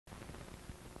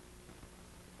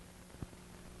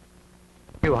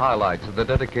Few highlights of the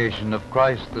dedication of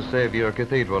Christ the Saviour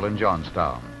Cathedral in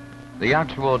Johnstown. The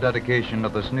actual dedication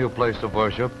of this new place of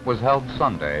worship was held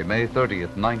Sunday, May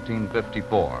 30th,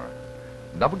 1954.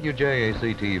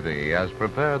 WJAC-TV has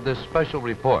prepared this special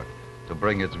report to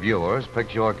bring its viewers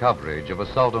picture coverage of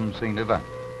a seldom-seen event,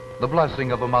 the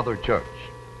blessing of a mother church.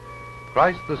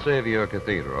 Christ the Saviour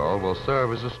Cathedral will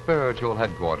serve as a spiritual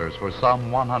headquarters for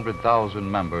some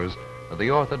 100,000 members of the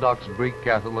Orthodox Greek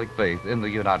Catholic faith in the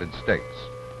United States.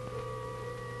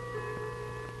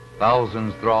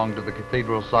 Thousands thronged to the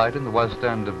cathedral site in the west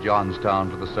end of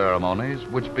Johnstown for the ceremonies,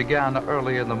 which began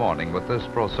early in the morning with this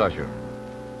procession.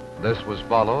 This was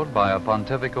followed by a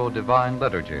pontifical divine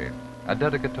liturgy, a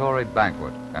dedicatory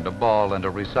banquet, and a ball and a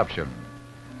reception.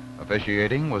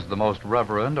 Officiating was the Most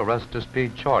Reverend Orestes P.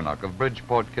 Chornock of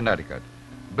Bridgeport, Connecticut,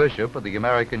 Bishop of the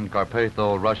American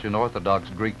Carpatho-Russian Orthodox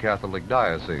Greek Catholic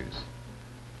Diocese.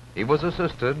 He was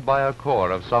assisted by a corps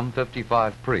of some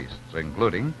 55 priests,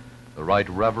 including the Right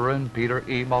Reverend Peter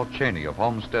E. Mulchaney of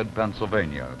Homestead,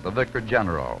 Pennsylvania, the Vicar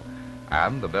General,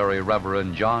 and the Very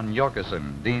Reverend John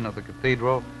Yorkeson, Dean of the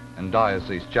Cathedral and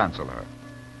Diocese Chancellor.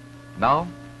 Now,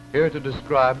 here to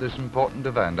describe this important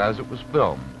event as it was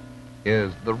filmed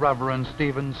is the Reverend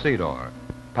Stephen Cedar,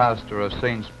 pastor of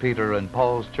Saints Peter and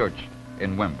Paul's Church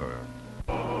in Wimber.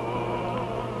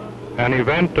 An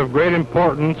event of great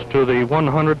importance to the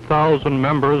 100,000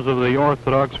 members of the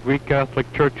Orthodox Greek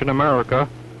Catholic Church in America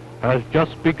has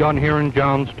just begun here in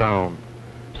Johnstown.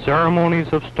 Ceremonies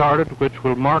have started which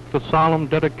will mark the solemn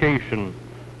dedication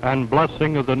and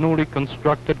blessing of the newly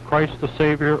constructed Christ the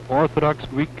Saviour Orthodox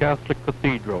Greek Catholic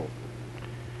Cathedral.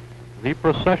 The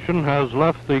procession has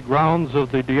left the grounds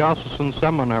of the Diocesan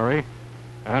Seminary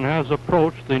and has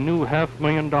approached the new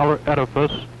 $500,000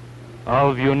 edifice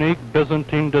of unique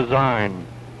Byzantine design.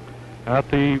 At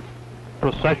the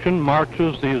procession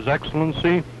marches His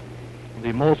Excellency,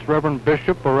 the Most Reverend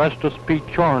Bishop Orestes P.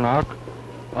 Chornock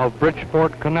of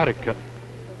Bridgeport, Connecticut.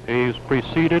 He is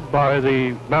preceded by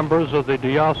the members of the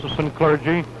diocesan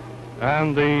clergy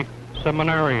and the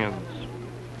seminarians.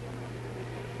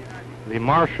 The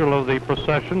marshal of the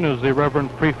procession is the Reverend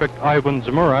Prefect Ivan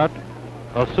Zmurat,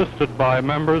 assisted by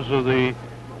members of the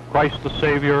Christ the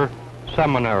Saviour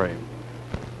Seminary.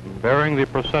 Bearing the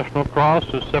processional cross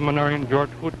is Seminarian George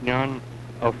Hutnian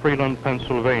of Freeland,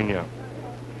 Pennsylvania.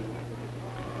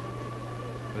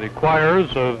 The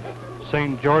choirs of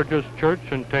St. George's Church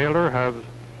in Taylor have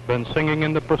been singing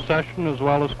in the procession, as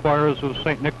well as choirs of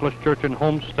St. Nicholas Church in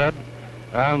Homestead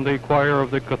and the choir of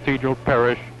the Cathedral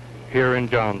Parish here in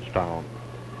Johnstown.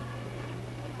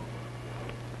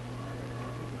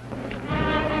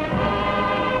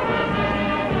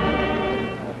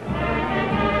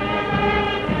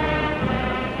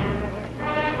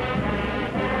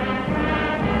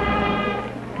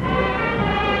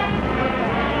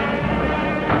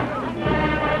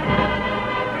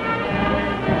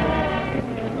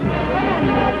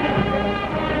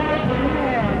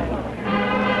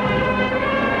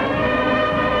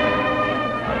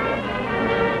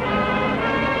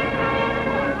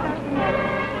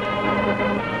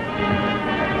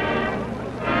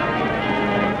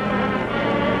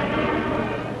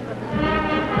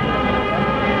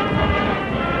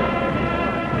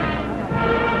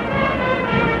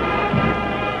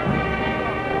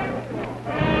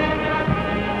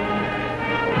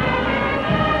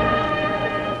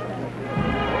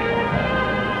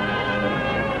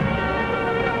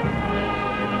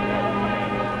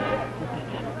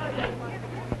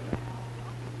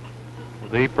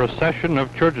 The procession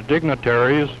of church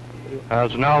dignitaries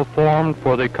has now formed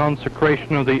for the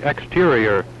consecration of the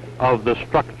exterior of the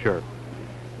structure.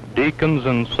 Deacons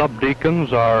and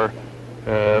subdeacons are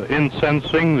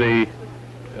incensing the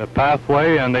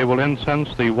pathway, and they will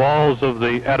incense the walls of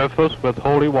the edifice with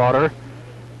holy water.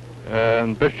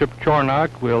 And Bishop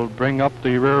Chornock will bring up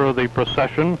the rear of the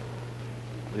procession.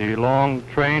 The long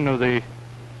train of the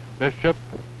bishop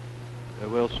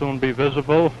will soon be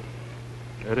visible.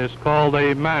 It is called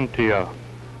a mantia,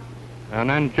 an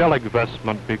angelic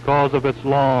vestment because of its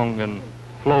long and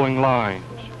flowing lines.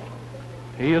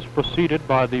 He is preceded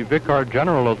by the Vicar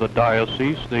General of the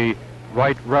diocese, the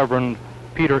Right Reverend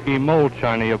Peter E.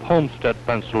 Mulchaney of Homestead,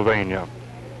 Pennsylvania.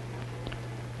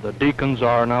 The deacons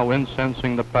are now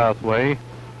incensing the pathway,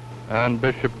 and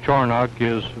Bishop Chornock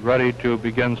is ready to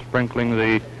begin sprinkling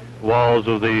the walls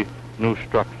of the new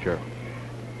structure.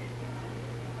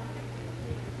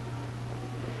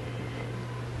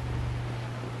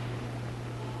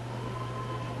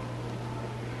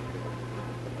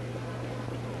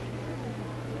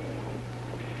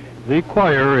 The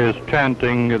choir is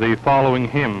chanting the following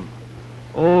hymn: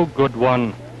 O good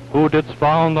one, who didst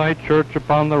found thy church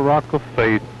upon the rock of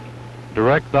faith,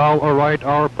 direct thou aright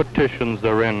our petitions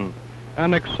therein,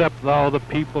 and accept thou the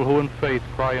people who in faith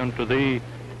cry unto thee,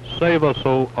 Save us,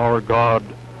 O our God,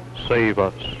 save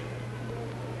us.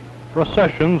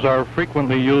 Processions are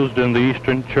frequently used in the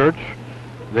Eastern Church.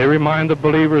 They remind the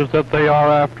believers that they are,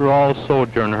 after all,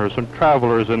 sojourners and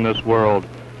travelers in this world,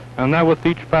 and that with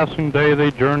each passing day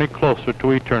they journey closer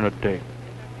to eternity.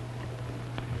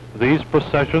 These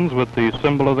processions, with the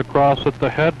symbol of the cross at the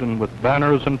head and with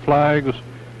banners and flags,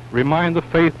 remind the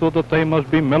faithful that they must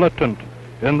be militant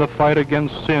in the fight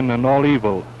against sin and all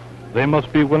evil. They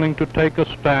must be willing to take a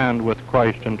stand with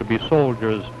Christ and to be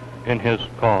soldiers in his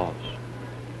cause.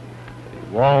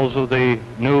 The walls of the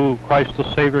new Christ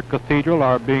the Saviour Cathedral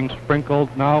are being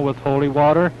sprinkled now with holy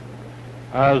water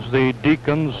as the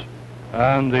deacons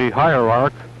and the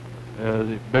hierarch,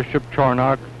 Bishop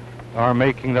Charnock, are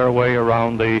making their way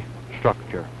around the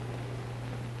structure.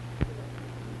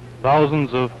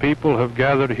 Thousands of people have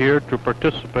gathered here to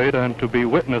participate and to be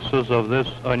witnesses of this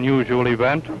unusual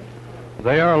event.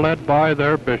 They are led by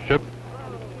their bishop,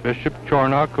 Bishop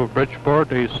Charnock of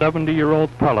Bridgeport, a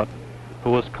 70-year-old prelate who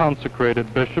was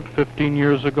consecrated bishop 15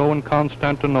 years ago in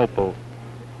Constantinople.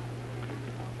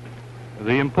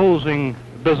 The imposing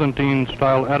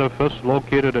Byzantine-style edifice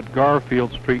located at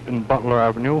Garfield Street and Butler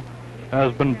Avenue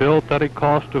has been built at a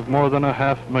cost of more than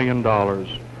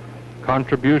 $500,000.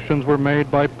 Contributions were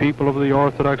made by people of the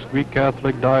Orthodox Greek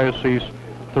Catholic Diocese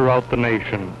throughout the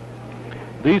nation.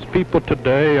 These people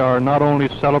today are not only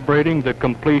celebrating the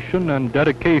completion and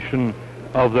dedication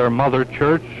of their mother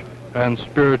church and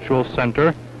spiritual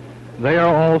center, they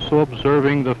are also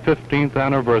observing the 15th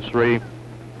anniversary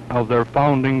of their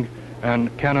founding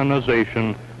and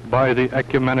canonization by the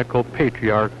Ecumenical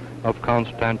Patriarch of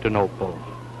Constantinople.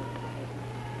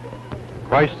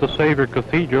 Christ the Saviour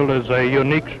Cathedral is a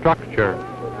unique structure.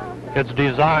 Its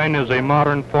design is a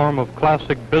modern form of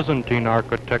classic Byzantine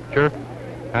architecture,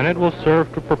 and it will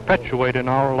serve to perpetuate in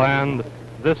our land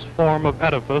this form of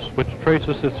edifice which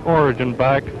traces its origin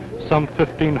back some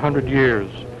 1,500 years.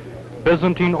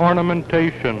 Byzantine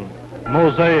ornamentation,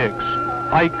 mosaics,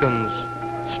 icons,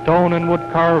 stone and wood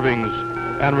carvings,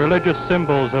 and religious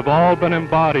symbols have all been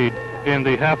embodied in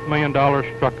the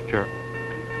 $500,000 structure.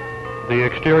 The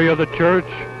exterior of the church,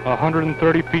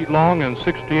 130 feet long and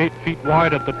 68 feet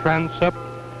wide at the transept,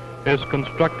 is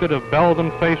constructed of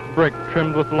Belden-faced brick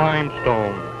trimmed with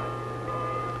limestone.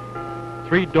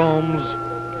 3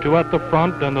 domes, 2 at the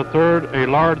front and the third, a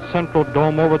large central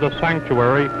dome over the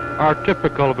sanctuary, are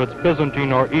typical of its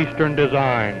Byzantine or Eastern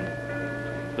design.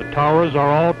 The towers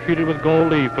are all treated with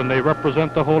gold leaf, and they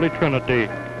represent the Holy Trinity,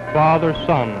 Father,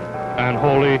 Son, and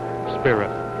Holy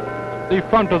Spirit. The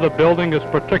front of the building is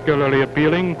particularly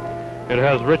appealing. It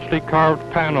has richly carved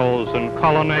panels and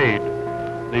colonnade.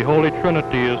 The Holy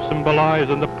Trinity is symbolized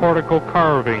in the portico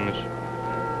carvings.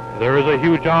 There is a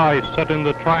huge eye set in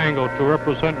the triangle to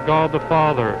represent God the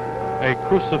Father, a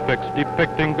crucifix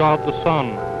depicting God the Son,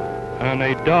 and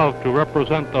a dove to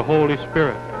represent the Holy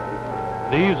Spirit.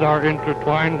 These are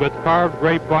intertwined with carved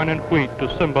grapevine and wheat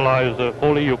to symbolize the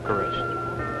Holy Eucharist.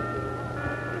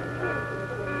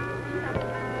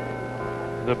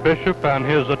 The bishop and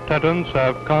his attendants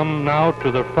have come now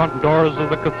to the front doors of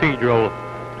the cathedral,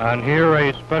 and here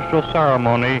a special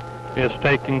ceremony is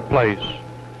taking place.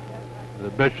 The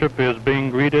bishop is being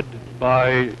greeted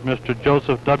by Mr.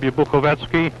 Joseph W.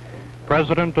 Bukovetsky,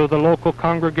 president of the local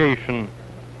congregation,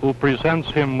 who presents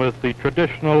him with the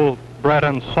traditional bread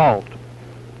and salt.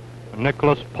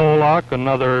 Nicholas Polak,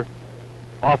 another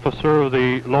officer of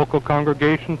the local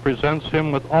congregation, presents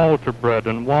him with altar bread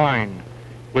and wine,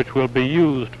 which will be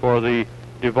used for the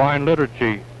divine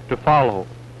liturgy to follow.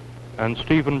 And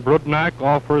Stephen Brudnak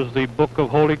offers the Book of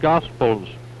Holy Gospels,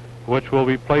 which will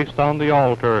be placed on the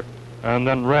altar and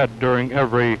then read during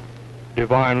every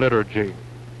divine liturgy.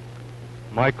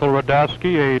 Michael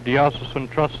Radasky, a diocesan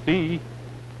trustee,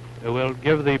 will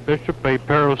give the bishop a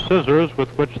pair of scissors with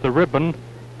which the ribbon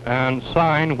and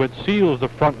sign which seals the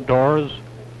front doors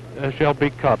shall be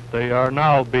cut. They are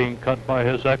now being cut by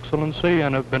His Excellency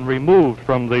and have been removed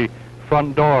from the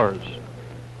front doors.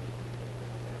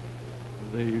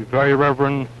 The Very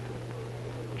Reverend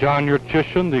John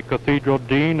Yurchishin, the Cathedral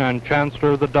Dean and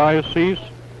Chancellor of the Diocese,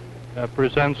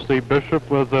 presents the bishop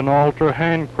with an altar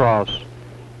hand cross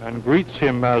and greets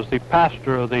him as the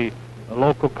pastor of the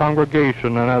local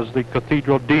congregation and as the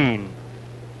Cathedral Dean.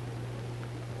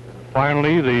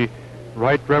 Finally, the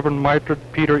Right Reverend Mitred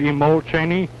Peter E.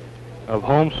 Mulchaney of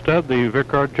Homestead, the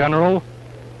Vicar General,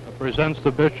 presents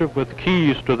the bishop with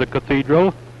keys to the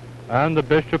cathedral, and the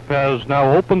bishop has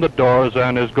now opened the doors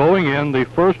and is going in, the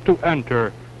first to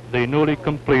enter, the newly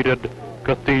completed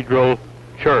Cathedral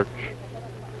Church.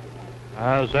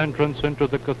 As entrance into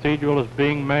the cathedral is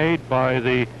being made by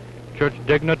the church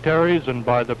dignitaries and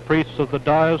by the priests of the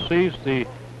diocese, the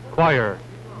choir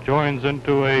joins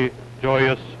into a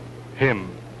joyous hymn.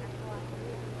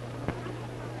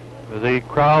 The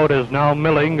crowd is now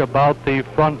milling about the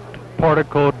front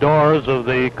portico doors of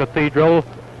the cathedral.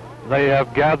 They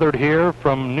have gathered here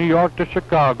from New York to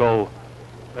Chicago,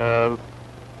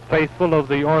 faithful of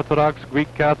the Orthodox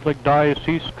Greek Catholic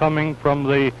Diocese coming from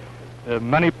the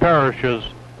many parishes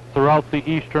throughout the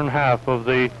eastern half of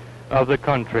the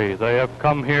country. They have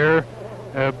come here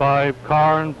by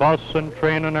car and bus and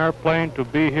train and airplane to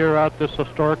be here at this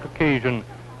historic occasion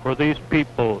for these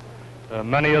people,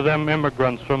 many of them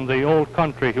immigrants from the old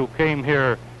country who came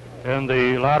here in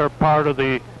the latter part of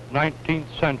the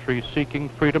 19th century seeking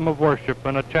freedom of worship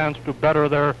and a chance to better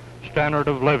their standard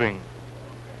of living.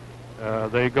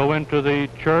 They go into the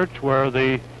church where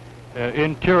the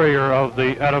interior of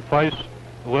the edifice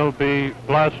will be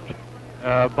blessed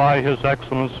by His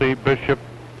Excellency Bishop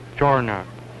Jorna.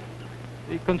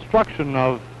 The construction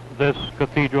of this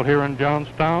cathedral here in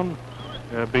Johnstown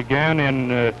began in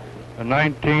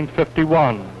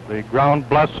 1951. The ground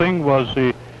blessing was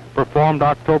performed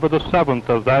October the 7th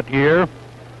of that year,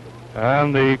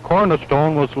 and the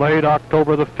cornerstone was laid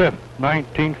October the 5th,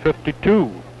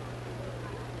 1952.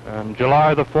 And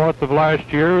July the 4th of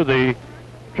last year, the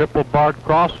triple barred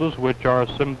crosses, which are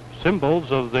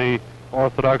symbols of the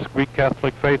Orthodox Greek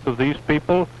Catholic faith of these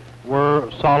people, were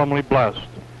solemnly blessed.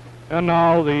 And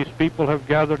now these people have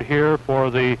gathered here for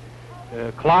the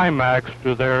climax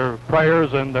to their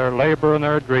prayers and their labor and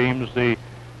their dreams, the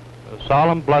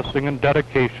solemn blessing and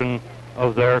dedication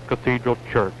of their cathedral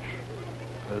church.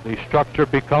 The structure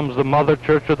becomes the mother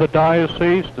church of the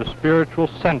diocese, the spiritual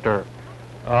center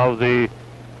of the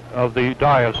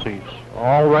diocese.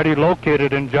 Already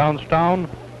located in Johnstown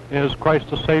is Christ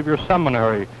the Saviour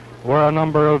Seminary, where a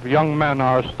number of young men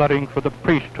are studying for the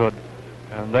priesthood,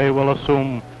 and they will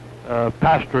assume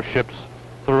pastorships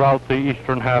throughout the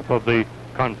eastern half of the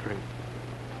country.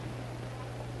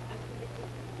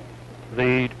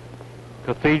 The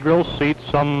cathedral seats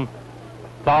some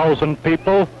 1,000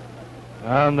 people,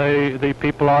 and the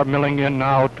people are milling in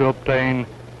now to obtain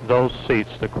those seats.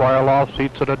 The choir loft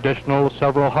seats an additional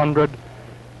several hundred,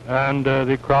 and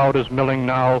the crowd is milling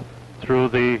now through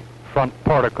the front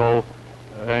portico,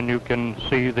 and you can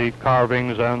see the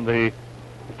carvings and the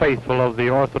faithful of the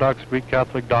Orthodox Greek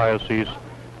Catholic Diocese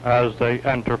as they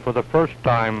enter for the first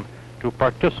time to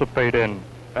participate in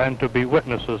and to be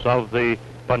witnesses of the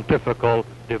pontifical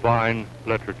divine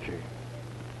liturgy.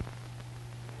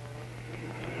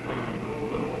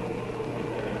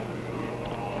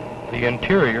 The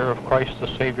interior of Christ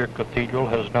the Saviour Cathedral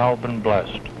has now been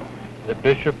blessed. The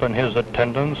bishop and his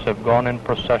attendants have gone in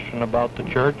procession about the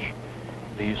church.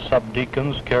 The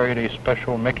subdeacons carried a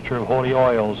special mixture of holy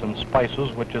oils and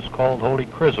spices which is called holy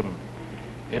chrism.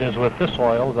 It is with this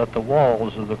oil that the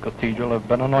walls of the cathedral have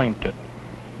been anointed.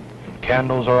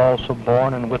 Candles are also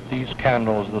borne, and with these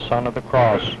candles the sign of the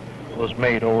cross was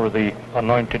made over the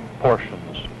anointed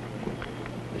portions.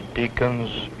 The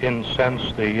deacons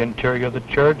incense the interior of the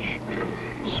church.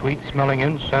 Sweet-smelling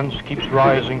incense keeps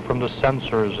rising from the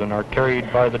censers and are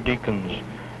carried by the deacons.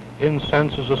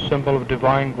 Incense is a symbol of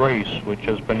divine grace which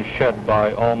has been shed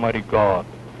by Almighty God.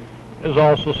 It is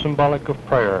also symbolic of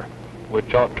prayer,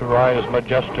 which ought to rise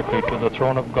majestically to the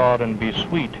throne of God and be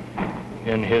sweet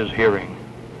in His hearing.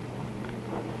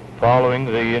 Following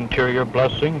the interior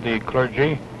blessing, the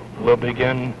clergy will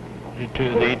begin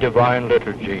to the divine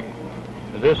liturgy.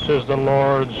 This is the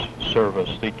Lord's service,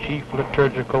 the chief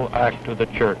liturgical act of the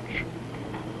church.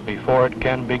 Before it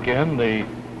can begin, the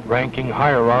ranking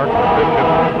hierarch, the bishop,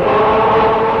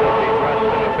 will be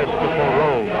dressed in episcopal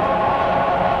robe.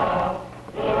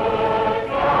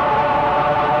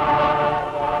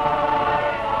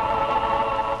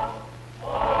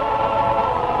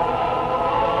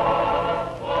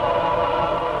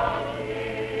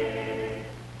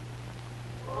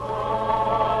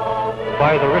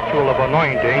 By the ritual of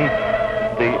anointing,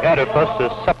 the edifice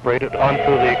is separated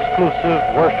unto the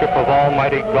exclusive worship of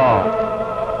Almighty God.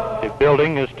 The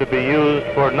building is to be used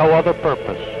for no other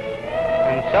purpose.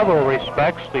 In several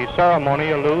respects, the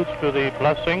ceremony alludes to the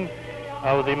blessing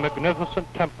of the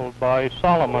magnificent temple by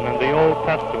Solomon in the Old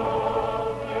Testament.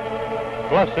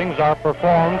 Blessings are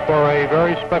performed for a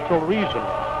very special reason.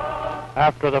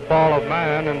 After the fall of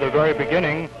man in the very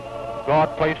beginning,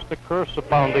 God placed the curse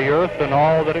upon the earth and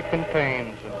all that it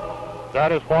contains.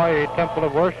 That is why a temple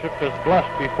of worship is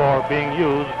blessed before being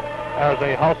used as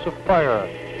a house of prayer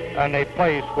and a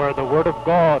place where the Word of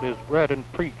God is read and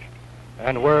preached.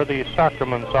 and where the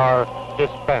sacraments are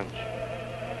dispensed.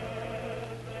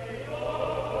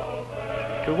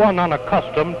 To one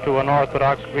unaccustomed to an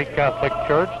Orthodox Greek Catholic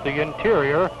church, the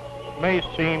interior may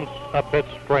seem a bit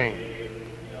strange.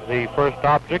 The first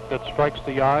object that strikes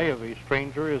the eye of a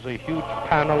stranger is a huge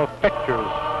panel of pictures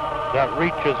that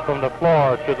reaches from the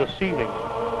floor to the ceiling.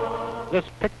 This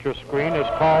picture screen is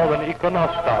called an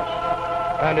iconostas,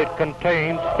 and it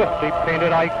contains 50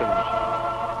 painted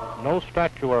icons. No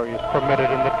statuary is permitted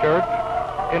in the church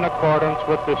in accordance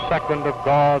with the second of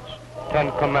God's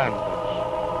 10 Commandments.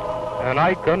 An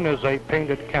icon is a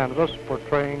painted canvas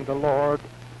portraying the Lord,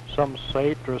 some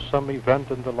saint, or some event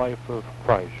in the life of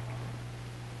Christ.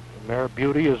 Mere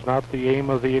beauty is not the aim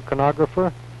of the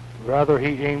iconographer. Rather,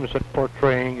 he aims at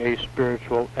portraying a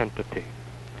spiritual entity.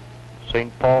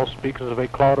 St. Paul speaks of a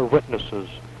cloud of witnesses,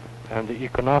 and the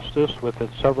iconostas, with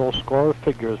its several score of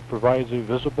figures, provides a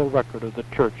visible record of the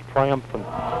church triumphant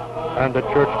and the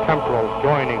church temporal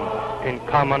joining in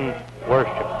common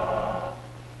worship.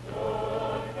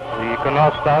 The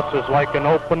iconostas is like an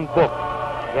open book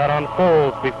that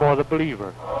unfolds before the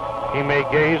believer. He may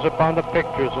gaze upon the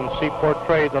pictures and see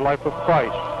portrayed the life of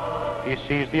Christ. He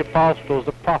sees the apostles,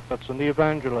 the prophets, and the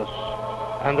evangelists,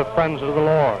 and the friends of the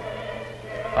Lord.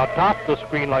 Atop the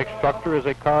screen-like structure is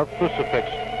a carved crucifix,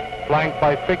 flanked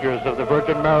by figures of the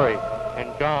Virgin Mary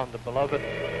and John, the beloved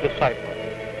disciple.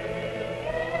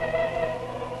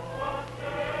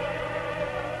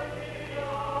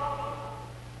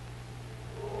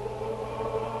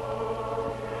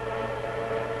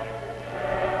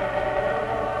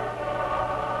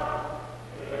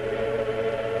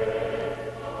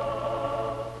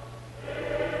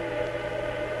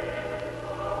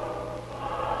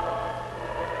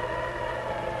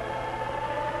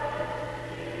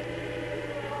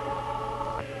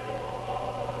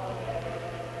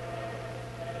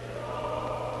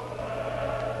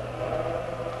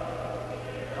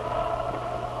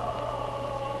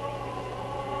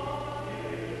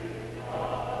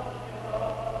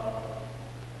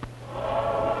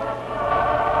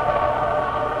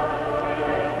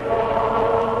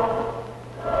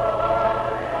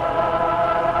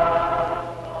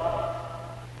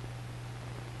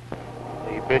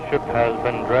 Bishop has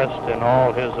been dressed in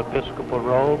all his episcopal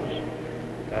robes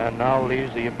and now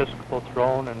leaves the episcopal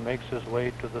throne and makes his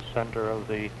way to the center of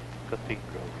the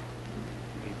cathedral.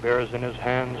 He bears in his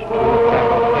hands 2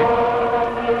 candlesticks.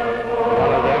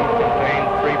 One of them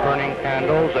contains 3 burning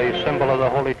candles, a symbol of the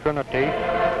Holy Trinity,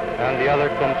 and the other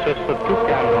consists of 2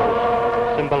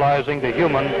 candles, symbolizing the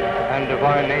human and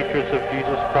divine natures of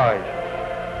Jesus Christ.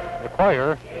 The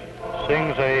choir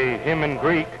sings a hymn in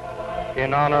Greek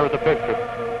in honor of the bishop.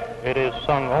 It is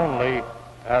sung only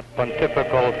at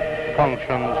pontifical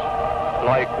functions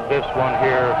like this one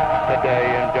here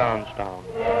today in Johnstown.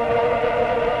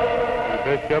 The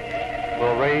bishop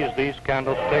will raise these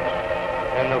candlesticks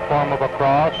in the form of a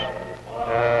cross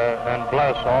and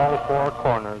bless all 4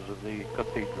 corners of the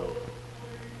cathedral.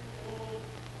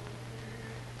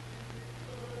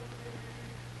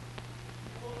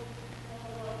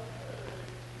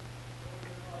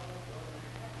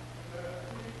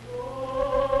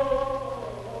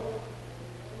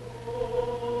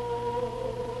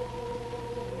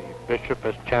 Bishop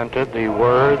has chanted the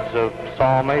words of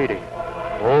Psalm 80.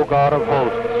 O God of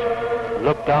hosts,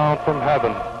 look down from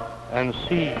heaven and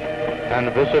see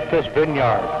and visit this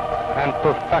vineyard and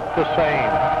perfect the same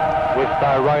which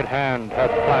thy right hand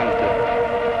hath planted.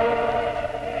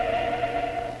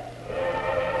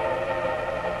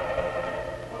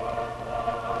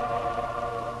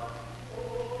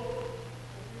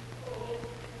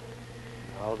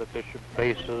 Now the bishop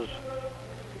faces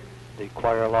the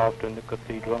choir loft in the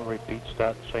cathedral and repeats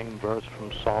that same verse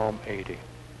from Psalm 80.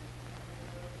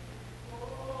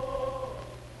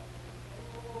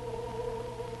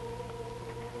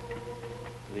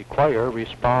 The choir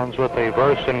responds with a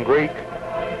verse in Greek,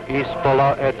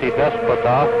 Ispola eti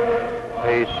despota,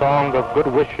 a song of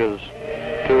good wishes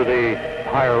to the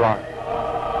hierarch.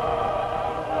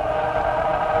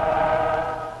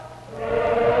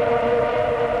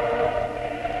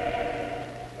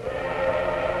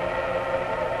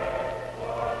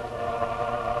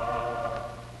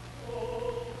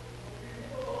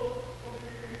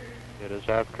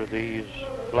 After these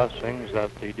blessings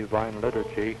that the Divine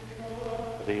Liturgy,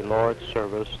 the Lord's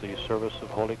service, the service of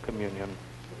Holy Communion,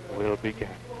 will begin.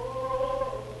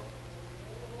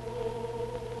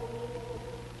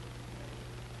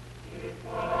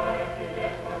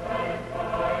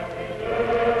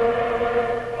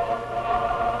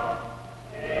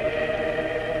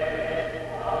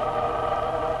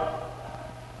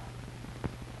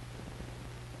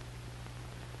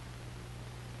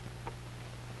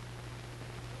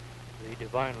 The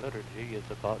Divine Liturgy is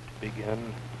about to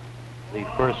begin. The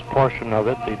first portion of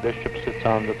it, the bishop sits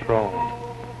on the throne.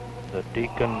 The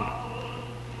deacon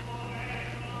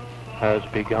has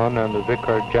begun, and the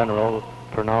vicar general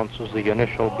pronounces the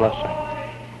initial blessing.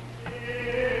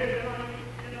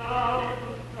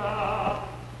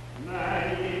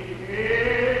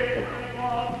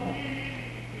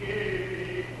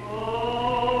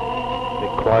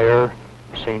 The choir,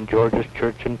 St. George's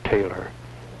Church in Taylor,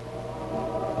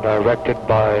 directed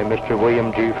by Mr.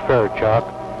 William G. Fairchalk,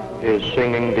 is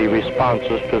singing the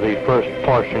responses to the first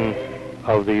portion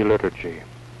of the liturgy.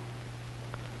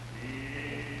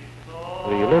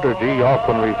 The liturgy,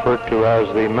 often referred to as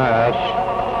the Mass,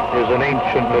 is an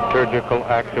ancient liturgical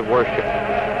act of worship.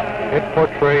 It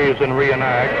portrays and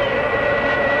reenacts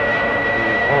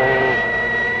the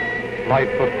whole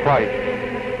life of Christ,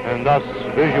 and thus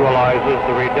visualizes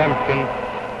the redemption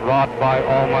wrought by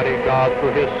Almighty God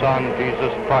through His Son,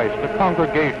 Jesus Christ. The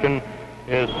congregation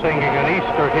is singing an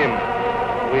Easter hymn.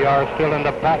 We are still in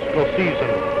the Paschal season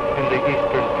in the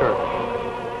Eastern Church.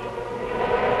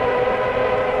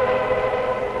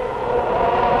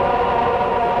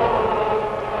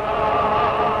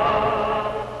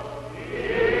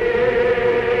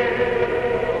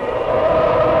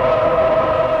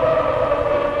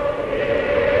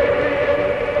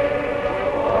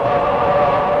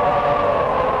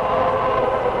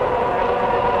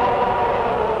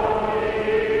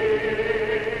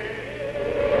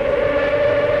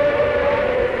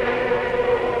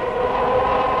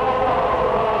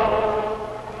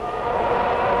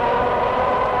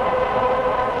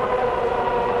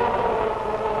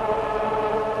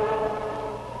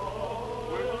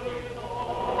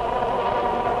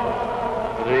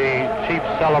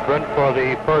 Celebrant for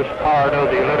the first part of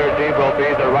the liturgy will be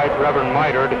the Right Reverend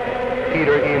Mitred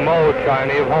Peter E. Moe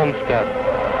Chiney of Homestead.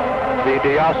 The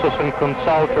diocesan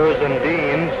consultors and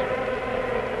deans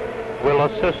will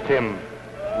assist him.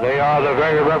 They are the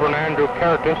Very Reverend Andrew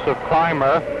Curtis of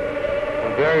Clymer,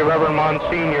 the Very Reverend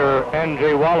Monsignor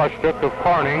N.J. Wallachuk of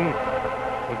Corning,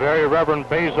 the Very Reverend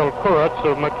Basil Kuritz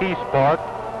of McKeesport,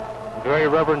 the Very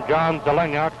Reverend John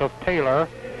Zelenyak of Taylor,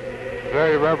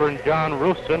 Very Reverend John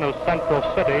Rusin of Central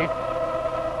City,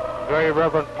 Very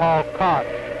Reverend Paul Koch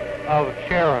of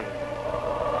Sharon.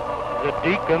 The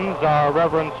deacons are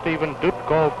Reverend Stephen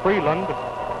Dutko of Freeland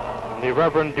and the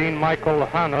Reverend Dean Michael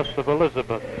Hannes of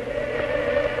Elizabeth.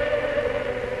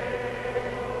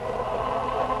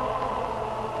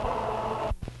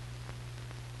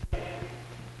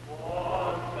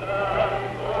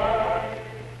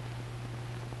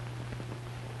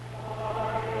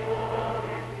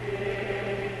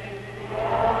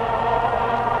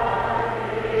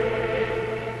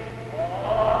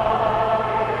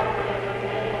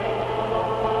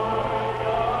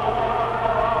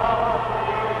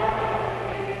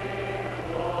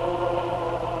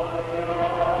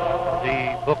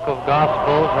 Book of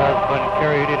Gospels has been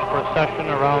carried in procession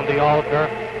around the altar,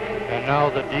 and now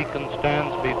the deacon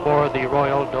stands before the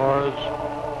royal doors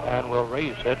and will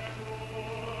raise it,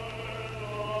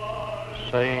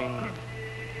 saying,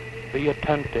 "Be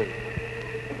attentive,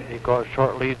 because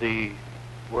shortly the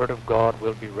Word of God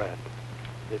will be read."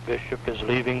 The bishop is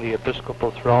leaving the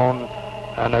episcopal throne,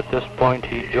 and at this point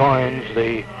he joins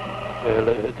the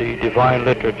Divine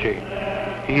Liturgy.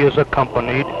 He is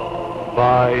accompanied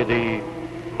by the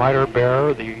Mitre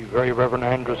bearer, the Very Reverend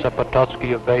Andrew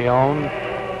Zapotowski of Bayonne,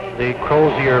 the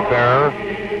Crozier bearer,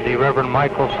 the Reverend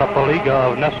Michael Sapaliga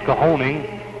of Nescahoning,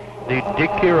 the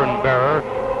Dikiran bearer,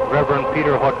 Reverend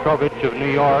Peter Hotrovich of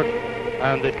New York,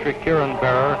 and the Trikiran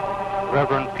bearer,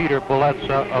 Reverend Peter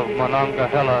Boletza of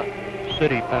Monongahela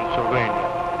City, Pennsylvania.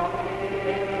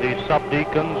 The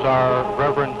subdeacons are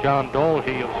Reverend John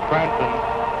Dolhe of Scranton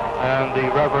and the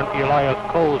Reverend Elias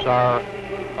Kozar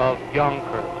of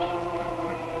Yonkers.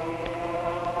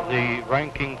 The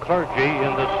ranking clergy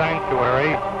in the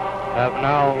sanctuary have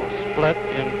now split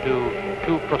into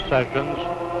two processions,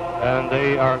 and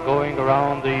they are going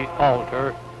around the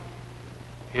altar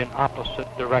in opposite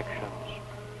directions.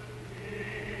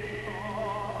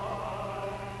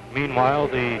 Meanwhile,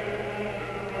 the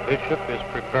bishop is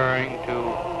preparing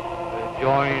to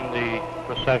join the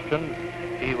procession.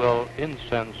 He will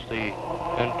incense the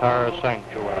entire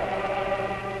sanctuary.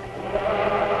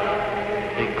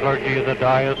 The clergy of the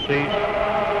diocese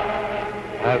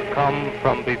have come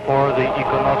from before the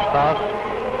iconostas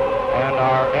and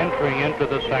are entering into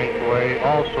the sanctuary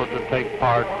also to take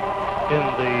part in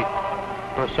the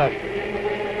procession.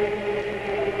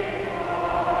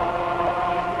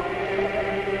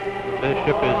 The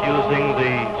bishop is using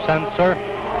the censer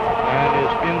and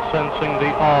is incensing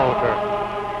the altar.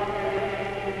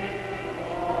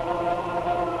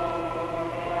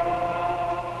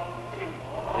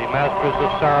 Masters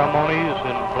of Ceremonies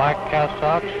in black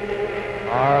cassocks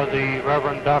are the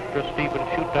Reverend Dr. Stephen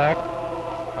Shutak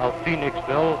of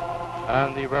Phoenixville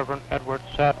and the Reverend Edward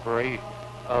Sadbury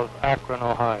of Akron,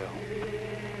 Ohio.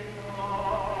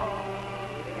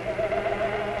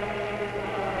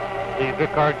 The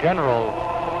Vicar General,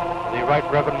 the Right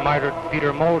Reverend Miter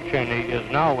Peter Mulchaney,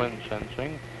 is now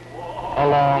incensing,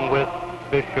 along with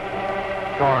Bishop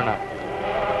Dorna.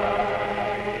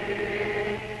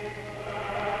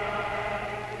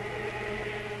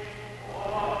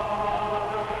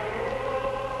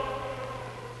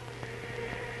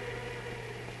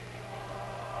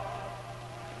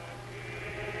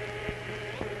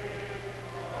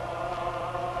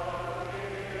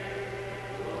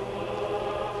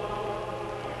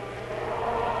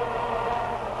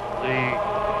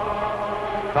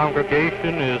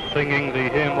 Congregation is singing the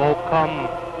hymn, "O come,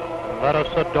 let us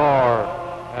adore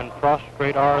and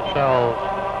prostrate ourselves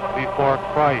before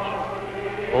Christ,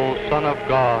 O Son of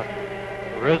God,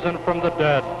 risen from the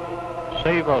dead,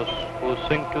 save us who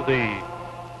sing to thee.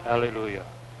 Alleluia."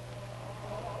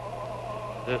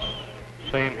 This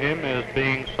same hymn is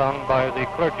being sung by the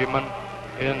clergyman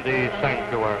in the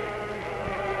sanctuary.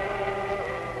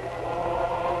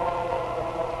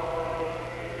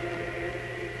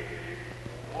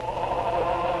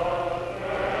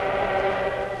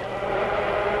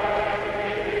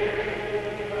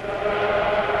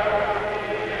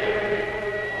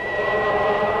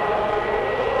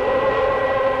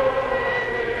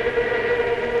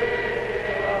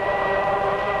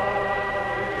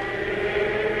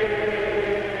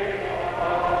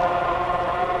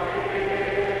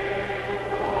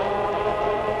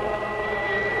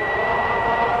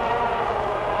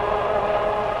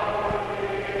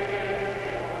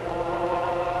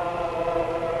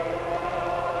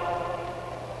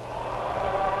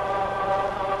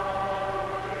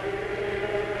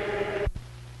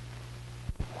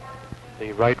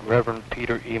 The Right Reverend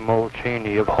Peter E.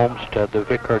 Mulchaney of Homestead, the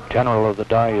Vicar General of the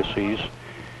diocese,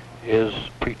 is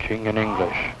preaching in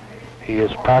English. He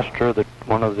is pastor of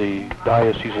one of the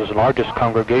diocese's largest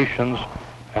congregations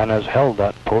and has held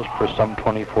that post for some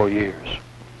 24 years.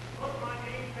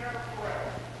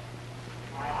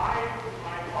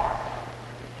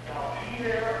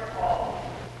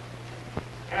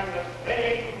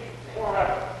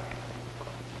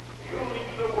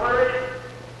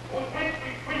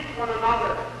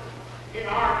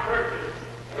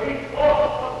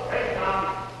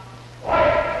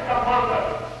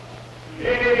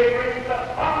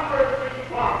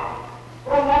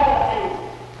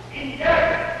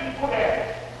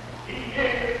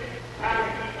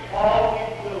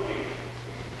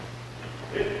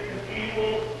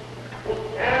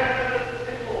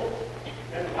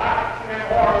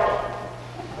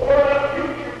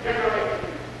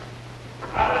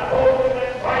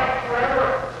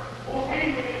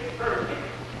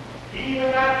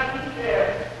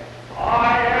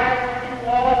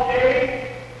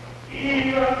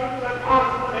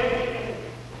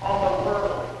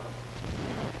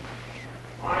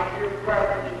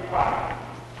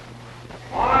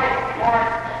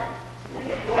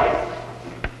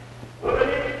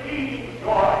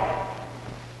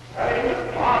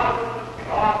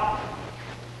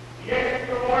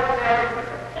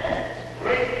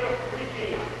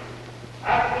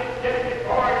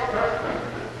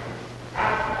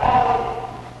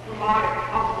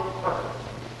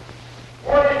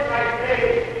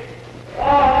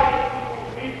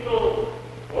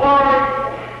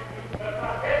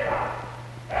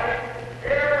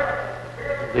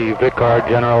 The Vicar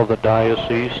General of the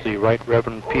diocese, the Right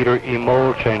Reverend Peter E.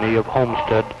 Mulchaney of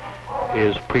Homestead,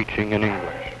 is preaching in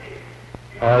English.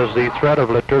 As the thread of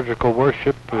liturgical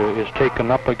worship is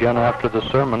taken up again after the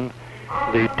sermon,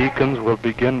 the deacons will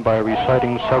begin by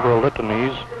reciting several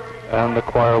litanies, and the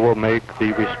choir will make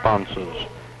the responses.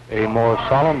 A more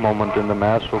solemn moment in the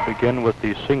Mass will begin with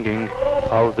the singing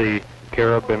of the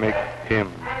cherubic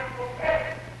hymn.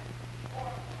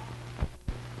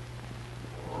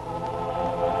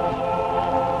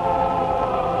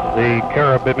 The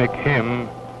cherubic hymn,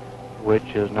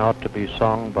 which is now to be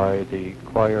sung by the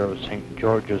choir of St.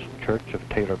 George's Church of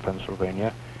Taylor,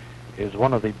 Pennsylvania, is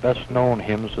one of the best-known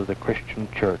hymns of the Christian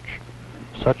Church.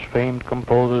 Such famed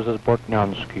composers as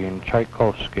Bortnyansky and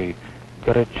Tchaikovsky,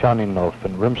 Gerechaninov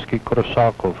and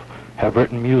Rimsky-Korsakov have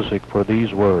written music for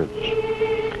these words.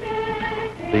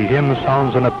 The hymn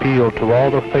sounds an appeal to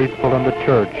all the faithful in the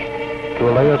Church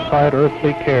to lay aside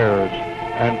earthly cares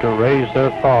and to raise their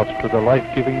thoughts to the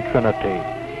life-giving Trinity,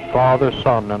 Father,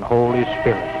 Son, and Holy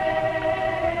Spirit.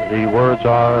 The words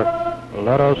are,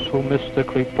 "Let us who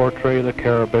mystically portray the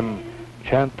cherubim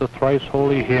chant the thrice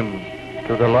holy hymn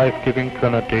to the life-giving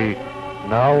Trinity,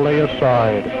 now lay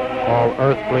aside all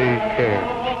earthly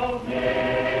cares.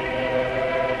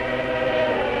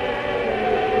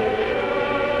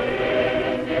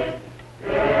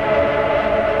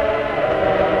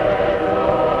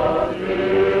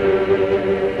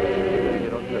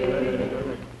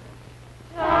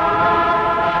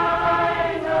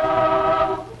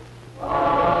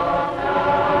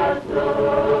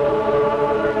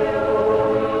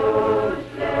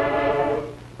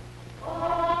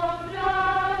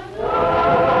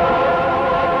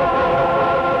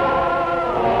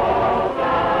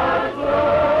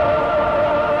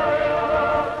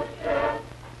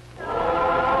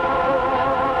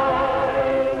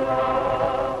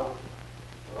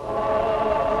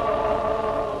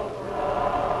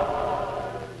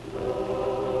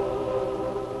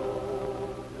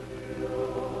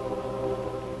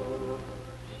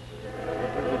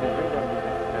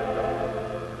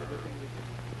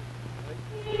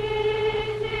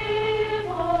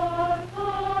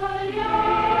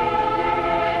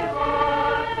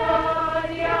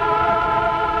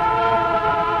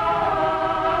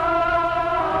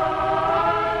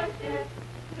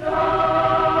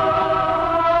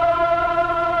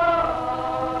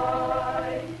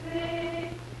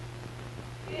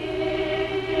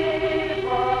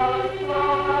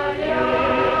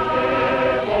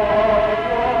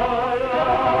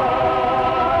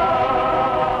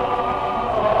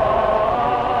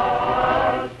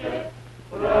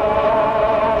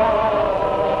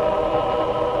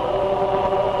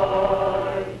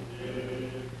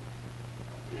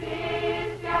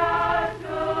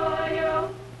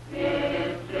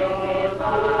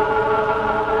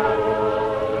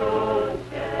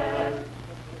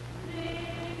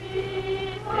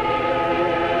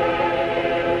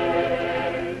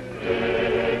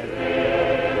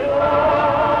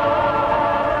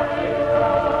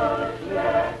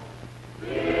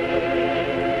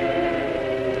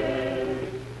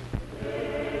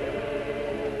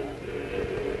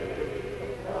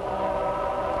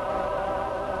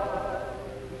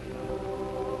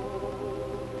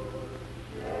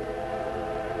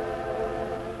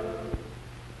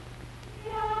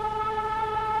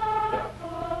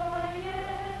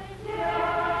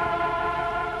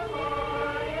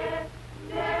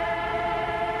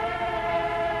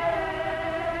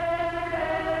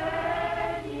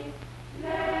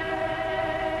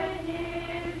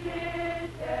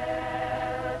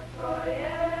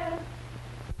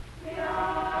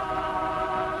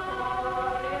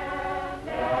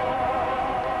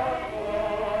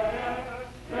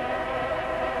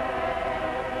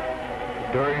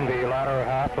 During the latter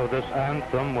half of this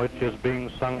anthem, which is being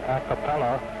sung a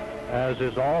cappella, as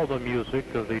is all the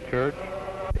music of the church,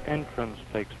 entrance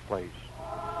takes place.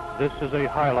 This is a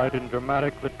highlight in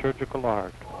dramatic liturgical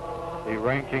art. The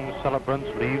ranking celebrants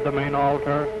leave the main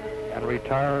altar and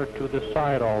retire to the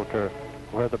side altar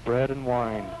where the bread and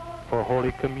wine for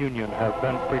Holy Communion have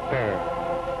been prepared.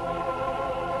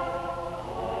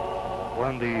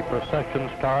 When the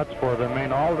procession starts for the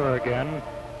main altar again,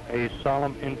 a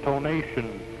solemn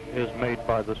intonation is made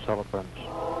by the celebrants.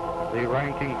 The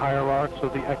ranking hierarchs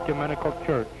of the ecumenical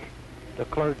church, the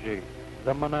clergy,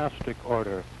 the monastic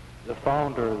order, the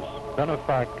founders,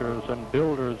 benefactors, and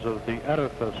builders of the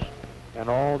edifice, and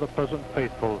all the present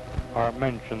faithful are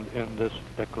mentioned in this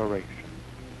declaration.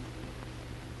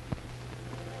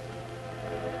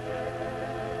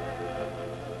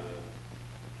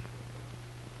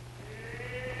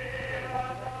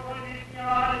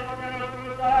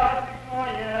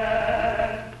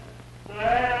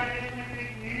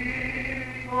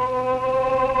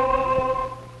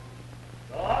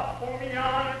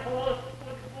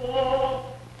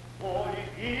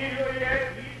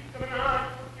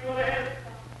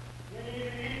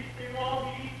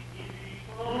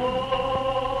 Oh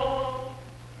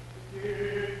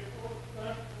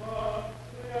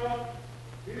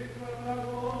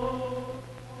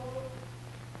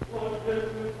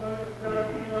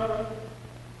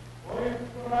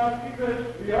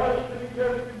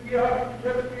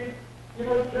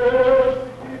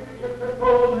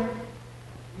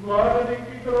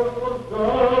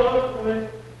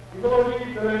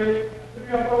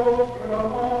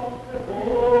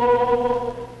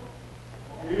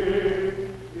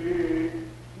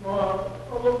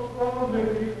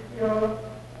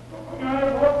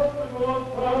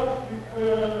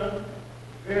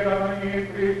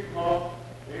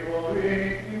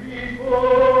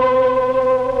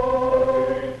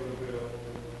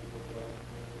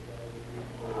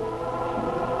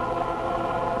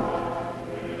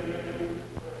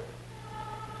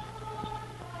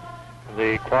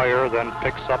The choir then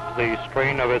picks up the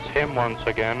strain of its hymn once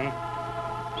again,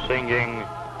 singing,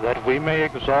 "That we may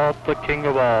exalt the King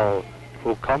of all,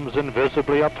 who comes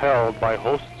invisibly upheld by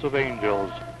hosts of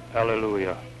angels.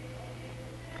 Alleluia."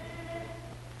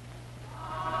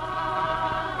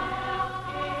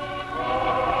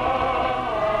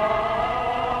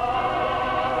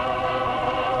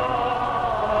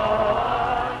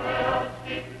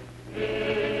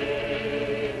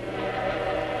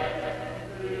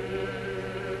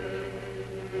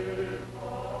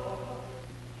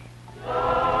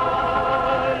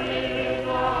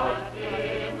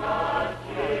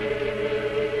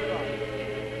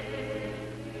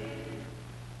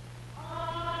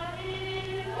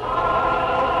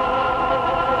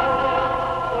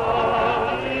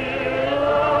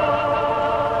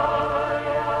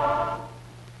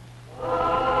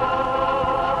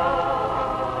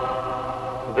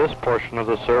 This portion of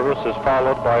the service is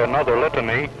followed by another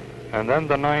litany, and then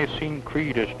the Nicene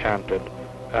Creed is chanted,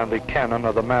 and the canon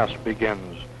of the Mass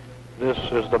begins. This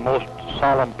is the most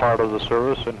solemn part of the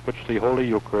service in which the Holy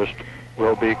Eucharist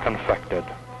will be confected.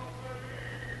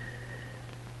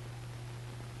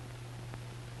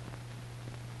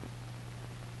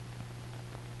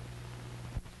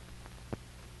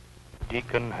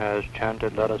 Deacon has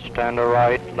chanted, "Let us stand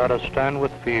aright, let us stand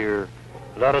with fear.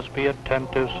 Let us be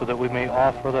attentive so that we may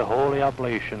offer the holy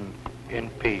oblation in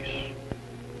peace."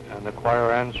 And the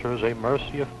choir answers, "A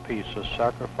mercy of peace, a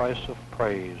sacrifice of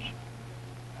praise,"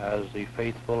 as the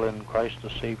faithful in Christ the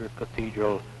Saviour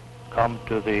Cathedral come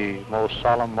to the most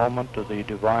solemn moment of the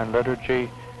Divine Liturgy,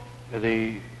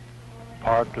 the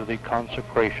part of the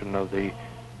consecration of the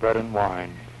bread and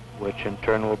wine, which in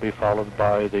turn will be followed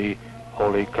by the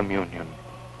Holy Communion.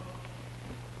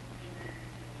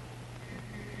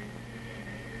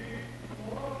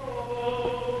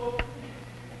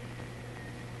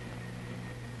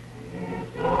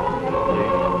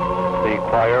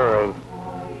 Choir of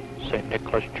St.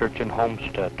 Nicholas Church in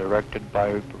Homestead, directed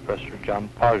by Professor John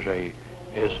Page,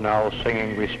 is now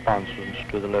singing responses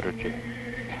to the liturgy.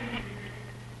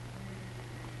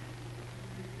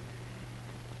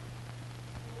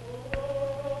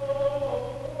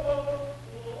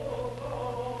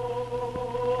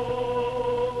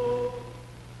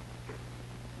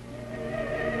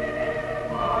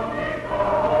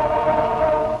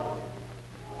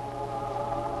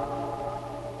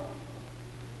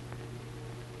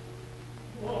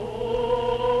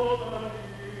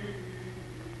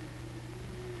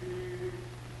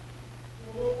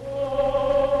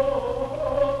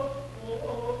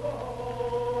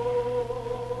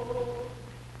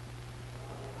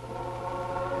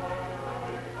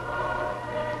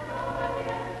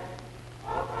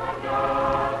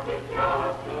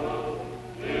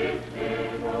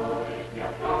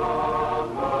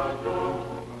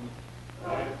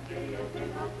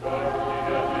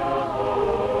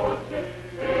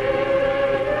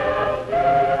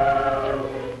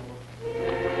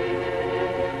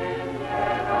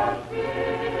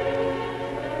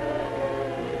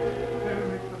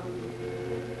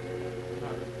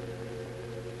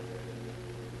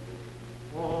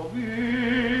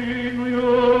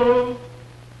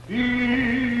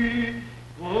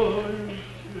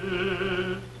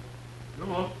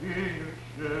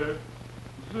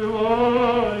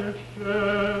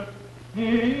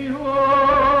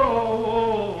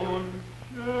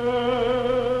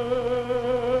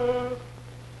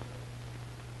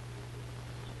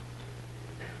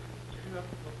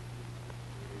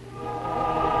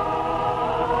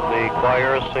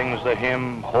 Sings the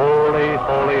hymn, "Holy,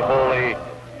 holy, holy,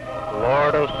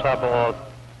 Lord of Sabaoth,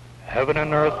 heaven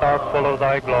and earth are full of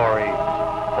thy glory.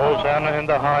 Hosanna in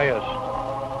the highest.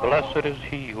 Blessed is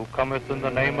he who cometh in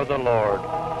the name of the Lord.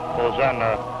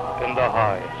 Hosanna in the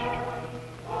highest."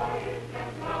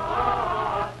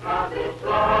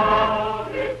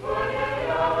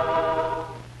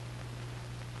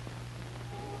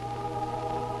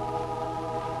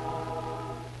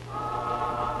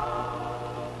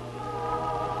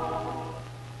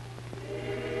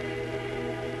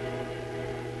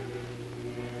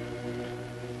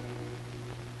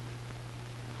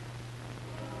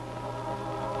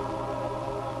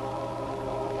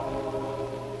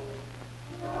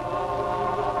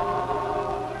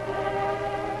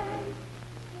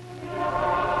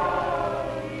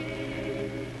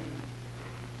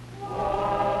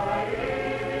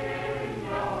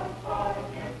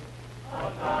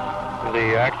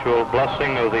 The actual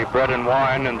blessing of the bread and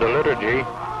wine in the liturgy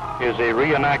is a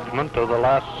reenactment of the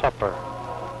Last Supper.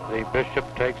 The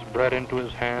bishop takes bread into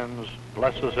his hands,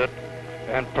 blesses it,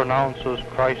 and pronounces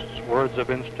Christ's words of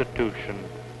institution.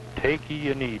 "Take ye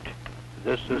and eat.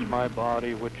 This is my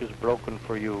body which is broken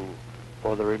for you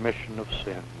for the remission of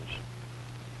sins.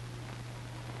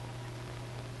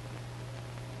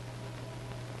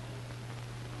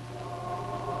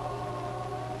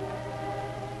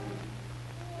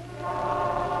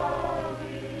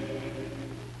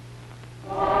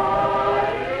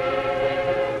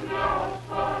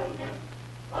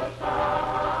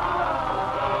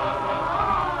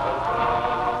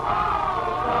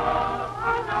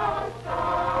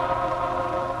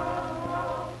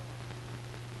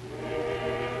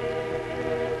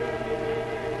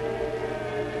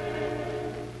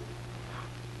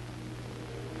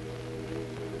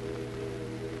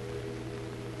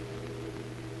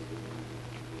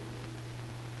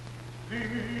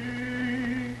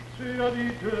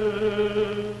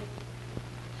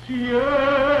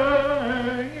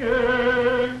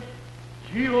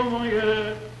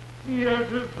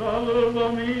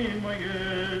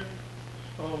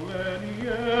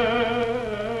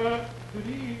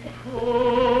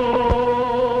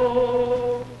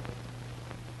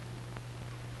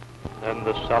 Then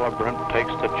the celebrant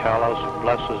takes the chalice,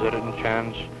 blesses it, and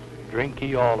chants, "Drink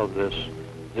ye all of this.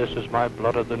 This is my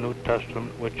blood of the New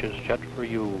Testament, which is shed for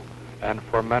you and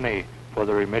for many for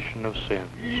the remission of sins."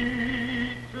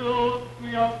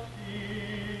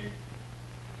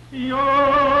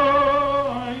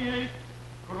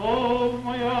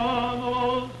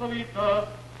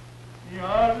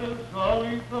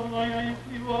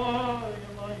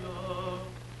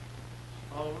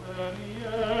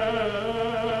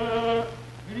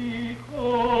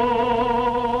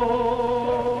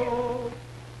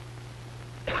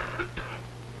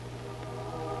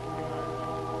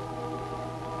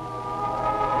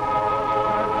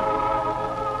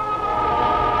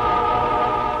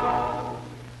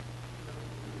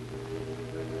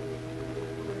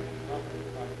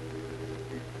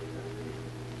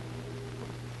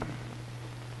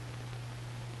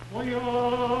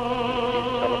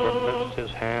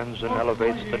 And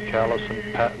elevates the chalice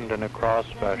and patent in a cross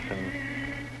fashion.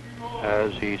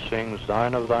 As he sings,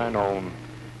 "Thine of thine own,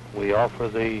 we offer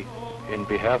thee in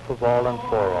behalf of all and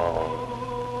for all."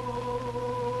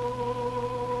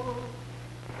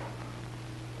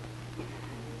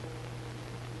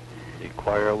 The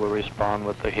choir will respond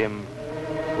with the hymn,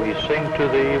 "We sing to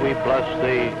thee, we bless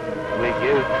thee, we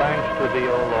give thanks to thee,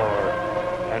 O Lord,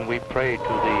 and we pray to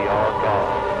thee, our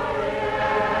God."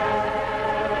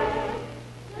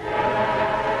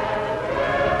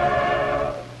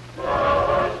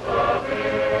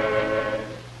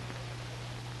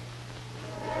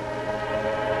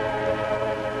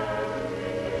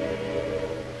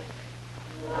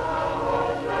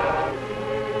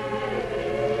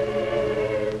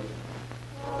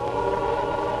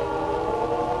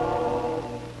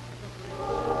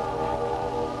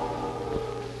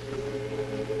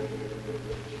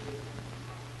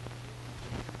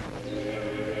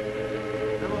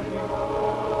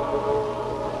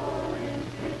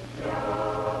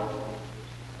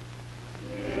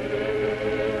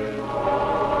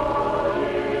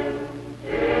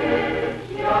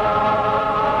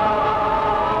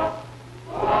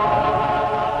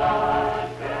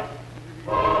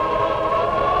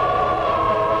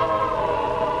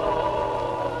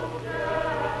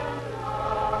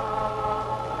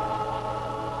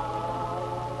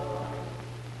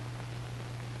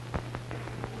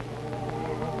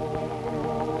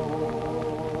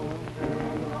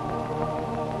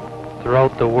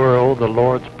 Throughout the world, the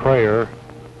Lord's Prayer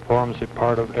forms a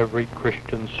part of every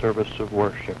Christian service of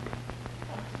worship.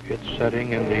 Its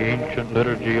setting in the ancient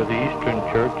liturgy of the Eastern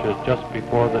Church is just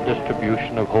before the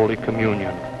distribution of Holy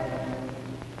Communion.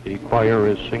 The choir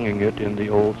is singing it in the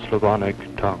Old Slavonic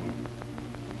tongue.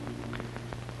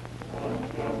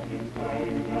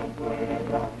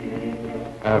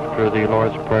 After the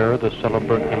Lord's Prayer, the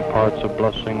celebrant imparts a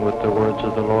blessing with the words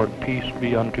of the Lord, "Peace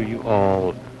be unto you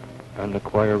all," and the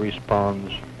choir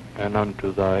responds, "And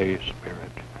unto thy spirit."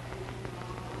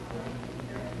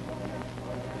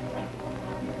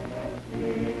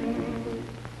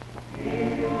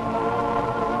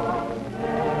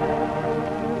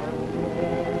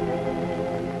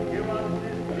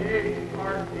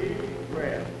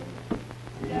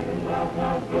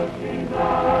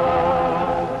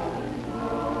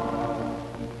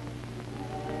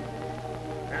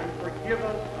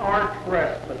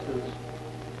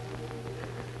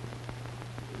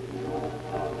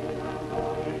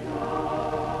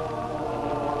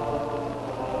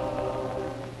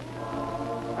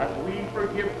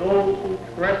 Forgive those who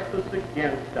trespass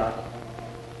against us.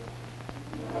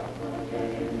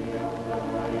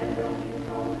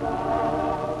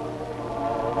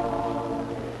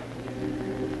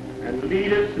 And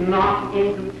lead us not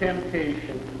into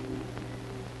temptation,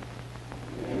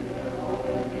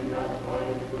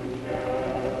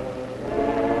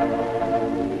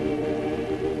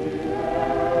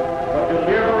 but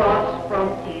deliver us from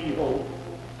evil.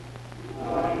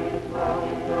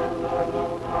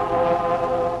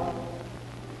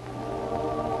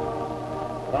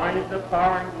 Thine is the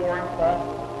power and glory and the Father,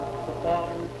 and the Son,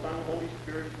 and the Holy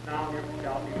Spirit, now and ever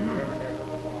shall be, forever and ever.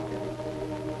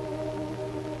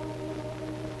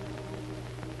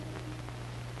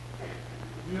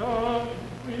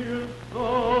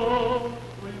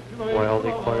 While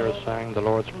the choir sang the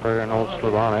Lord's Prayer in Old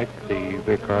Slavonic, the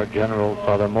Vicar General,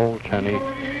 Father Molchany,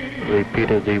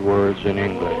 repeated the words in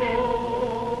English.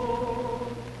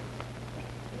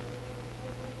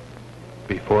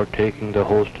 Before taking the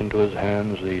host into his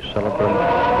hands, the celebrant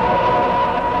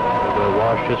will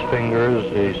wash his fingers,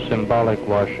 a symbolic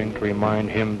washing to remind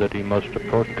him that he must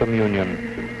approach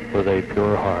communion with a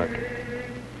pure heart.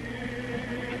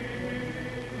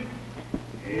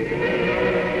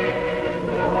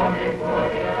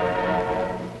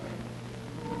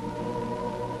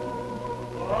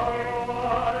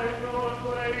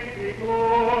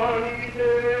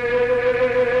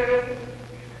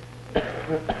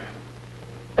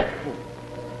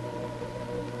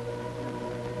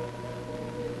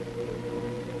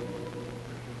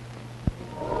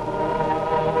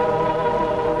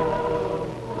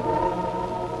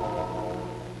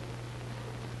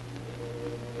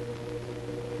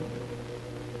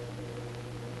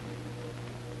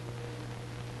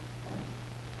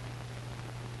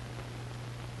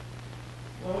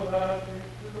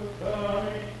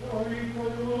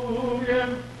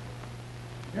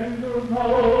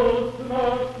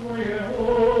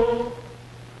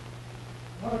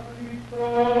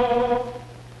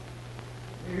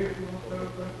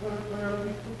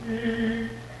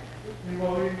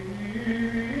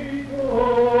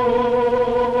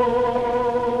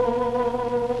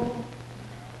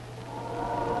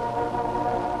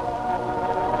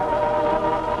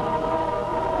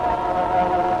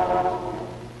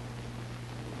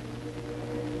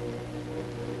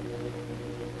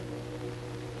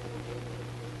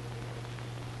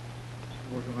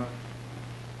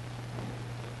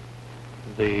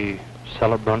 The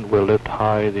celebrant will lift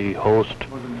high the host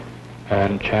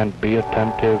and chant, "Be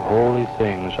attentive, holy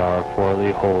things are for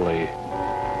the holy."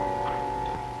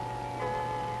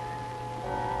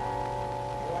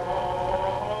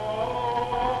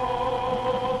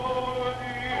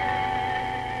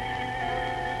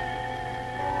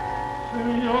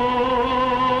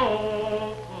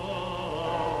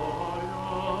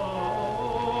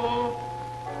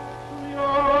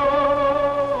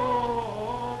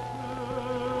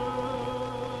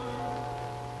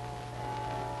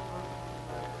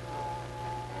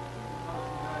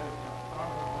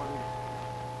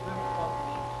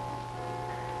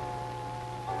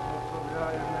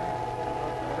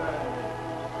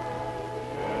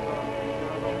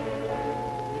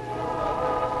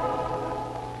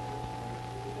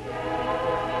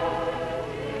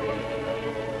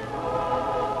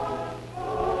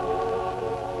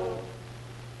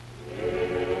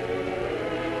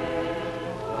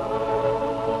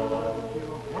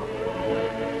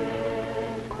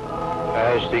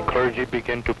 As the clergy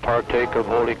begin to partake of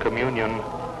Holy Communion,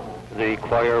 the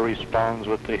choir responds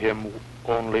with the hymn,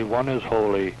 "Only one is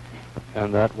holy,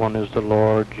 and that one is the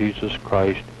Lord Jesus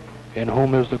Christ, in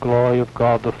whom is the glory of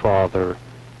God the Father.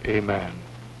 Amen."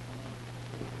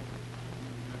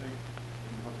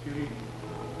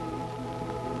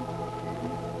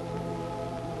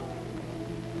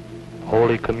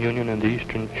 Holy Communion in the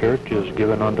Eastern Church is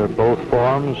given under both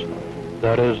forms,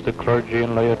 that is, the clergy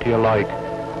and laity alike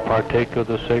partake of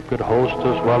the sacred host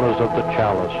as well as of the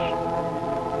chalice.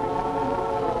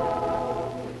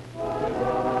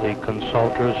 The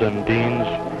consultors and deans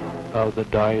of the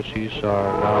diocese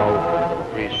are now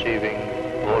receiving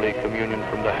Holy Communion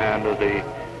from the hand of the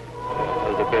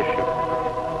bishop.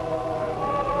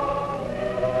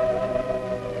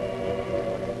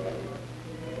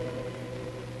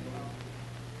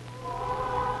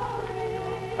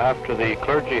 After the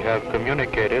clergy have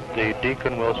communicated, the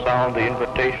deacon will sound the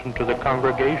invitation to the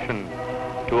congregation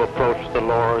to approach the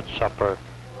Lord's Supper,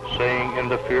 saying, "In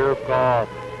the fear of God,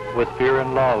 with fear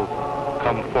and love,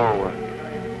 come forward."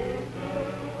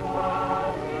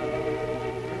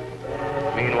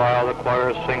 Meanwhile, the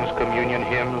choir sings communion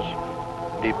hymns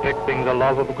depicting the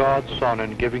love of God's Son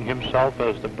in giving himself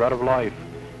as the bread of life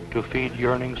to feed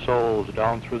yearning souls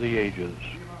down through the ages.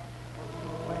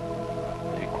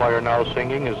 The choir now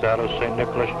singing is that of St.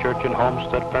 Nicholas Church in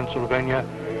Homestead, Pennsylvania,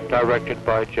 directed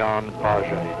by John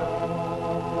Page.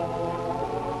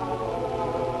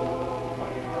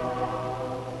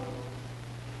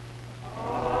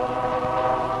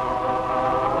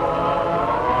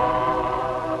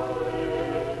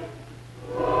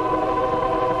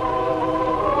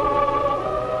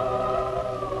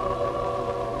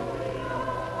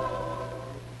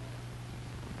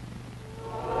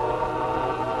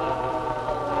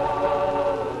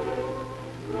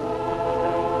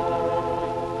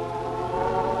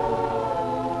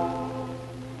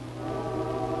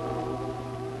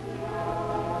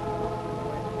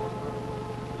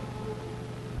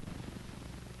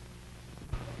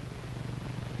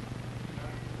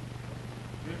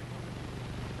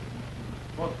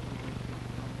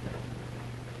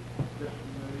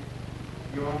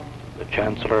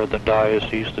 Chancellor of the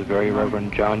Diocese, the Very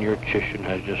Reverend John Yurchishin,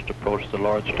 has just approached the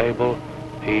Lord's table.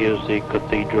 He is the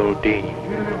Cathedral Dean.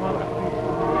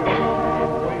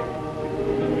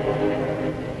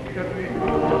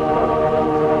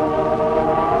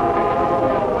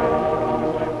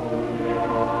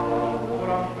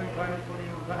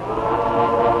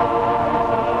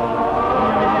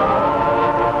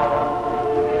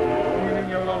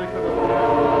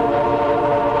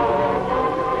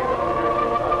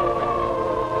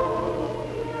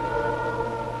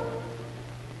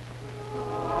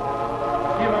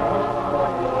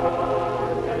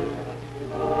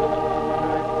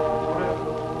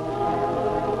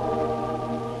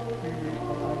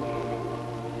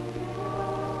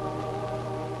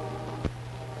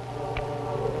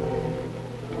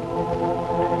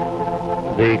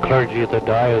 The clergy of the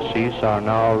diocese are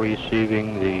now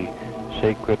receiving the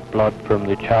sacred blood from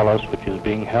the chalice, which is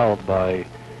being held by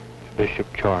Bishop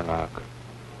Charnock.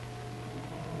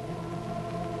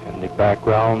 In the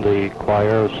background, the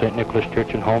choir of St. Nicholas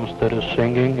Church in Homestead is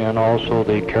singing, and also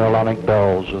the Carolinic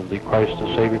bells of the Christ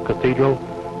the Saviour Cathedral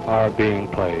are being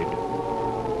played.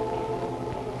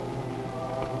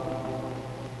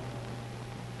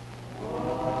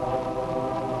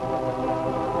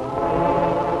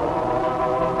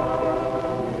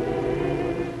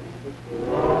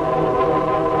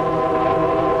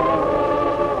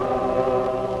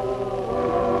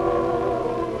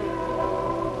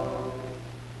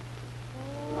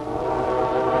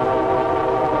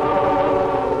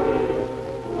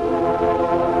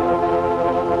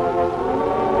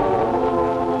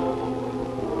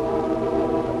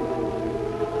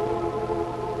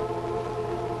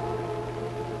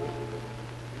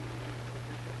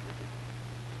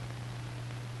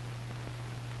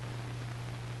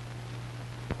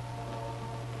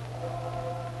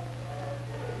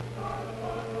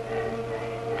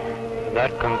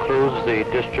 That concludes the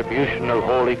distribution of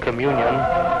Holy Communion,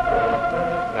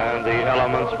 and the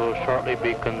elements will shortly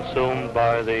be consumed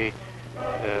by the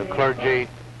clergy,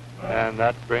 and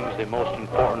that brings the most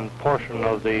important portion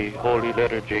of the Holy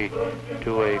Liturgy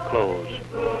to a close.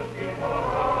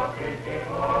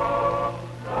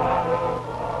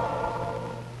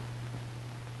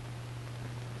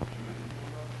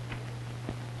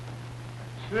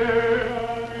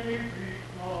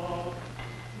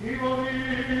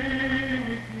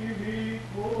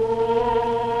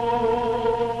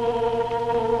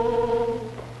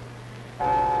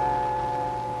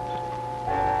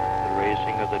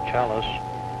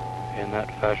 In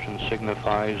that fashion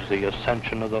signifies the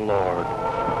ascension of the Lord.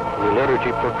 The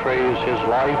liturgy portrays his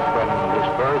life from his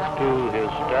birth to his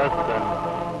death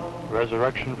and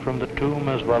resurrection from the tomb,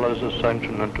 as well as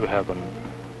ascension into heaven.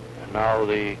 And now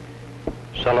the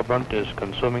celebrant is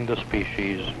consuming the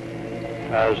species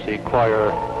as the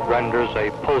choir renders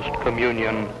a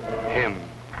post-communion hymn.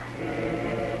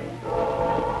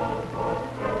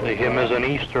 The hymn is an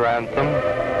Easter anthem.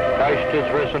 Christ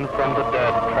is risen from the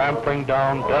dead, trampling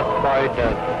down death by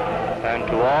death, and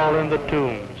to all in the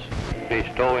tombs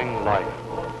bestowing life.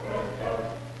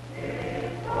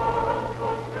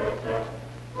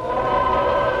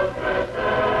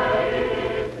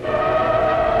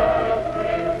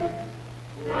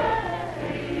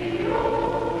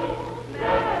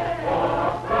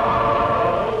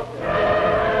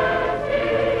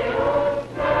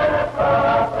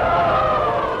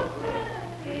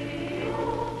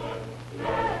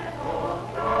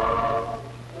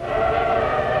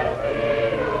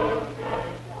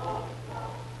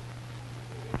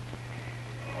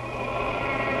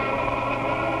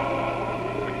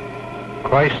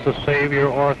 Christ the Saviour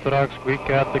Orthodox Greek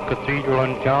Catholic Cathedral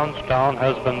in Johnstown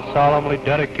has been solemnly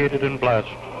dedicated and blessed.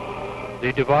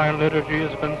 The Divine Liturgy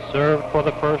has been served for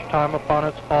the first time upon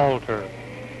its altar.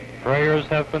 Prayers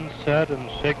have been said and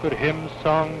sacred hymns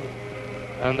sung,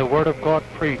 and the Word of God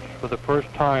preached for the first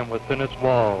time within its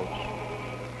walls.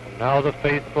 Now the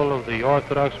faithful of the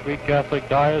Orthodox Greek Catholic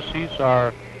Diocese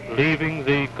are leaving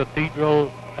the cathedral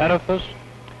edifice.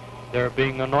 They're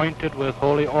being anointed with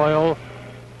holy oil,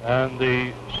 and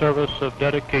the service of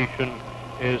dedication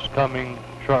is coming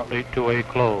shortly to a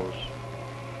close.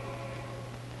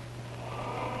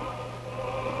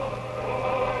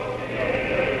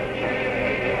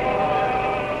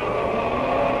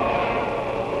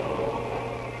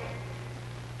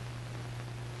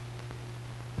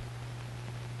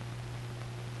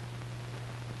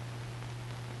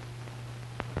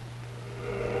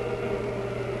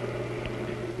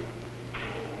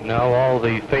 Now all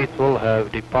the faithful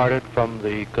have departed from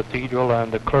the cathedral,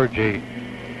 and the clergy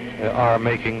are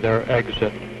making their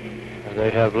exit. They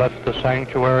have left the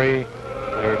sanctuary.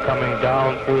 They're coming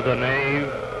down through the nave,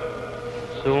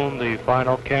 Soon the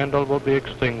final candle will be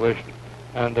extinguished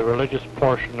and the religious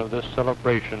portion of this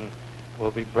celebration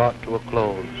will be brought to a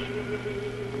close.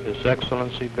 His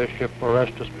Excellency Bishop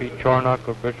Orestes P. Charnock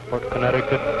of Bridgeport,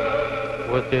 Connecticut,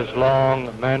 with his long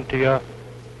mantia,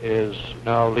 is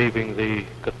now leaving the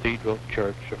Cathedral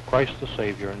Church of Christ the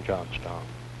Savior in Johnstown.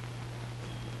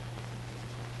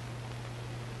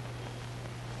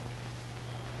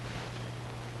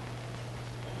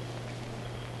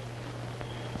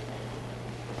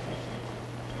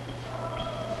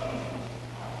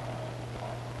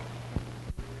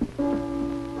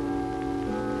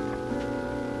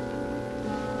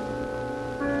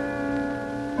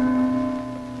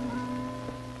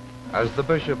 As the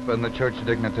bishop and the church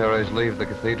dignitaries leave the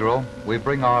cathedral, we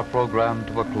bring our program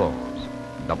to a close.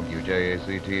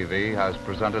 WJAC-TV has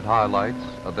presented highlights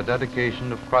of the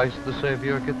dedication of Christ the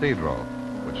Savior Cathedral,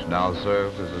 which now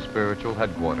serves as a spiritual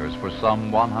headquarters for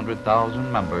some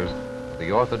 100,000 members of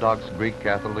the Orthodox Greek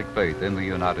Catholic faith in the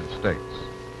United States.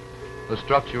 The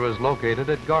structure is located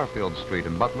at Garfield Street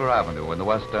and Butler Avenue in the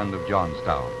west end of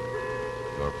Johnstown.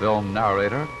 Your film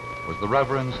narrator was the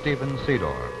Reverend Stephen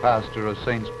Sedor, pastor of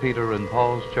Saints Peter and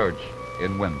Paul's Church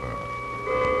in Wimber.